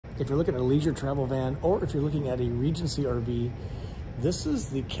if you're looking at a leisure travel van, or if you're looking at a Regency RV, this is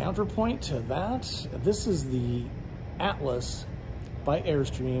the counterpoint to that. This is the Atlas by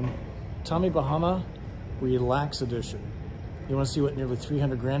Airstream, Tommy Bahama Relax Edition. You want to see what nearly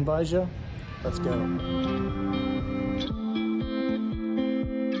 300 grand buys you? Let's go.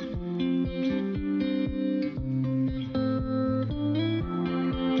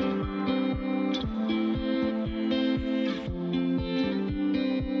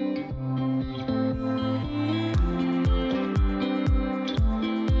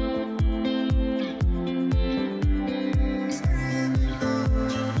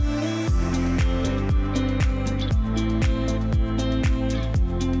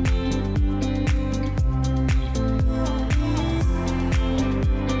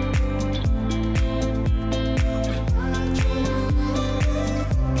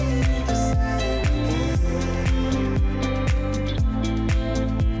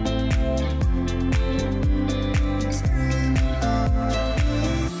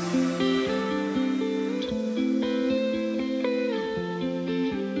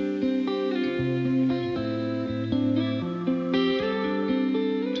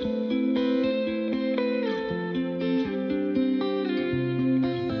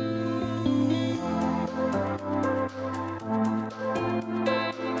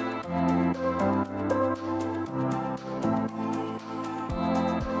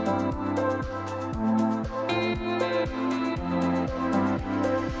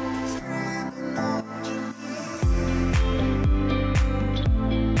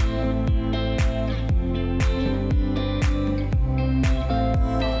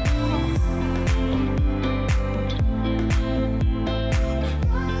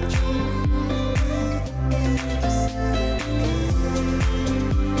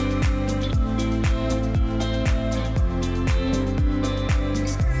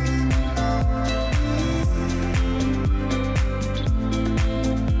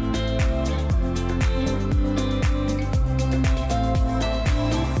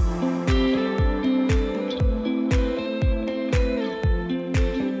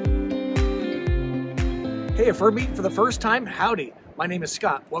 Hey, if we're meeting for the first time, howdy. My name is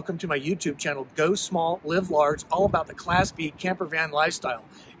Scott. Welcome to my YouTube channel, Go Small, Live Large, all about the Class B campervan lifestyle.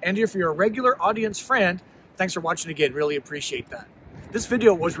 And if you're a regular audience friend, thanks for watching again. Really appreciate that. This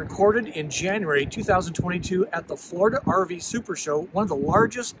video was recorded in January 2022 at the Florida RV Super Show, one of the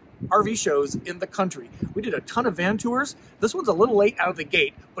largest RV shows in the country. We did a ton of van tours. This one's a little late out of the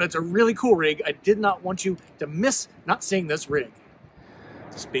gate, but it's a really cool rig. I did not want you to miss not seeing this rig.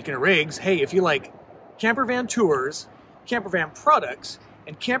 Speaking of rigs, hey, if you like campervan tours, campervan products,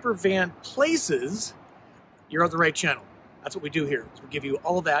 and campervan places, you're on the right channel. That's what we do here. So we give you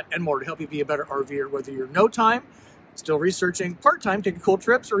all of that and more to help you be a better RVer, whether you're no time, still researching, part-time, taking cool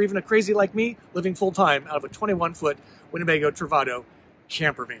trips, or even a crazy like me, living full-time out of a 21-foot Winnebago Travado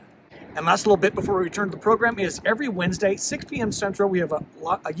campervan. And last little bit before we return to the program is every Wednesday, 6 p.m. Central, we have a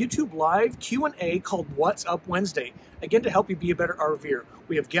YouTube live Q&A called What's Up Wednesday. Again, to help you be a better RVer.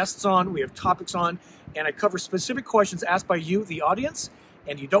 We have guests on, we have topics on, and I cover specific questions asked by you, the audience,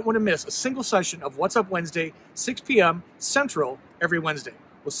 and you don't want to miss a single session of What's Up Wednesday, 6 p.m. Central every Wednesday.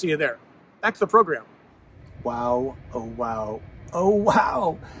 We'll see you there. Back to the program. Wow, oh wow, oh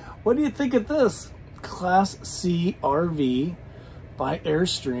wow. What do you think of this? Class C RV by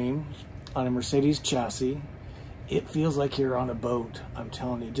Airstream on a Mercedes chassis. It feels like you're on a boat. I'm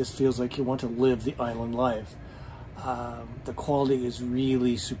telling you, it just feels like you want to live the island life. The quality is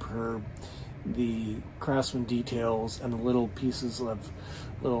really superb. The craftsman details and the little pieces of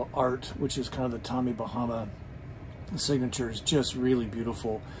little art, which is kind of the Tommy Bahama signature, is just really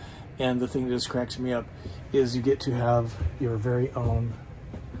beautiful. And the thing that just cracks me up is you get to have your very own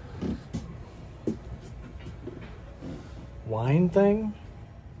wine thing,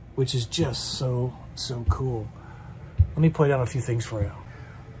 which is just so cool. Let me play down a few things for you.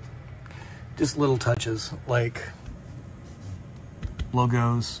 Just little touches like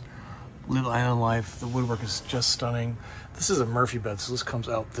logos, Little Island Life. The woodwork is just stunning. This is a Murphy bed, so this comes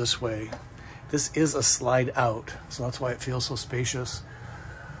out this way. This is a slide out, so that's why it feels so spacious.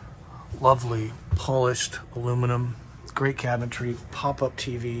 Lovely polished aluminum, great cabinetry, pop-up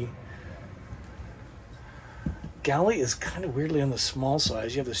TV. Galley is kind of weirdly on the small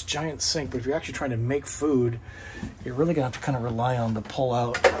size. You have this giant sink, but if you're actually trying to make food, you're really gonna have to kind of rely on the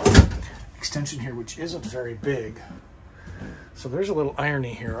pull-out extension here, which isn't very big. So there's a little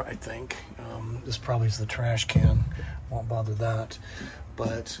irony here, I think. This probably is the trash can. Won't bother that.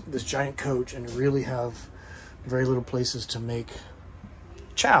 But this giant coach, and you really have very little places to make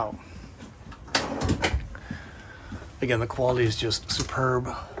chow. Again, the quality is just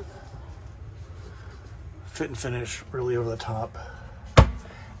superb. fit and finish, really over the top.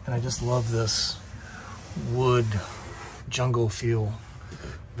 And I just love this wood jungle feel.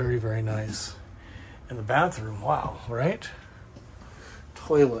 Very, very nice. And the bathroom, wow, right?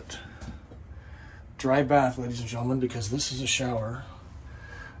 Toilet. Dry bath, ladies and gentlemen, because this is a shower.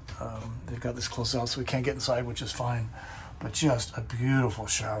 They've got this closed out so we can't get inside, which is fine. But just a beautiful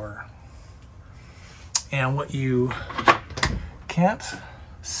shower. And what you can't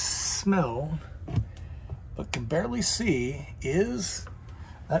smell, but can barely see, is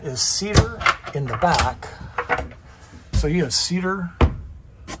that is cedar in the back. So you have cedar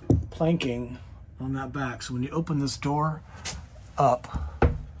planking on that back. So when you open this door up,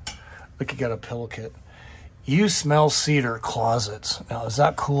 look, you got a pillow kit. You smell cedar closets. Now, is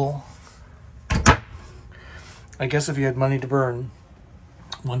that cool? I guess if you had money to burn,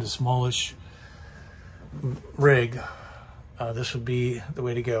 wanted a smallish rig, this would be the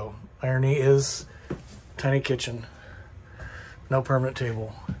way to go. Irony is tiny kitchen, no permanent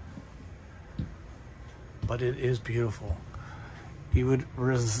table, but it is beautiful. You would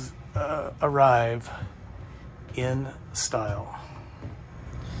arrive in style.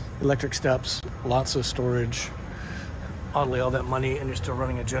 Electric steps, lots of storage. Oddly, all that money and you're still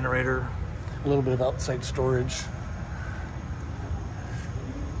running a generator. A little bit of outside storage.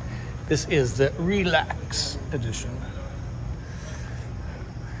 This is the Relax edition.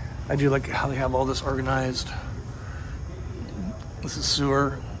 I do like how they have all this organized. This is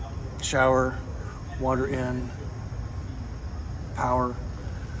sewer, shower, water in, power.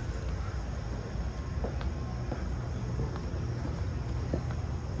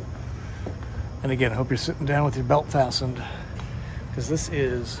 And again, I hope you're sitting down with your belt fastened, because this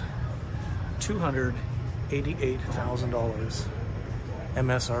is $288,000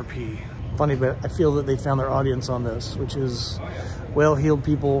 MSRP. Funny, but I feel that they found their audience on this, which is well-heeled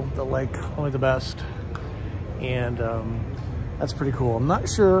people that like only the best. And that's pretty cool. I'm not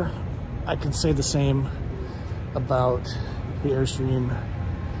sure I can say the same about the Airstream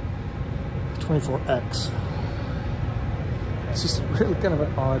 24X. It's just really kind of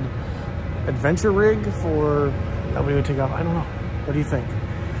an odd adventure rig for that we would take off. I don't know. What do you think?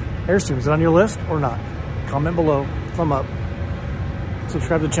 Airstream, is it on your list or not? Comment below, thumb up,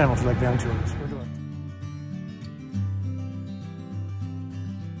 subscribe to the channel if you like down tours.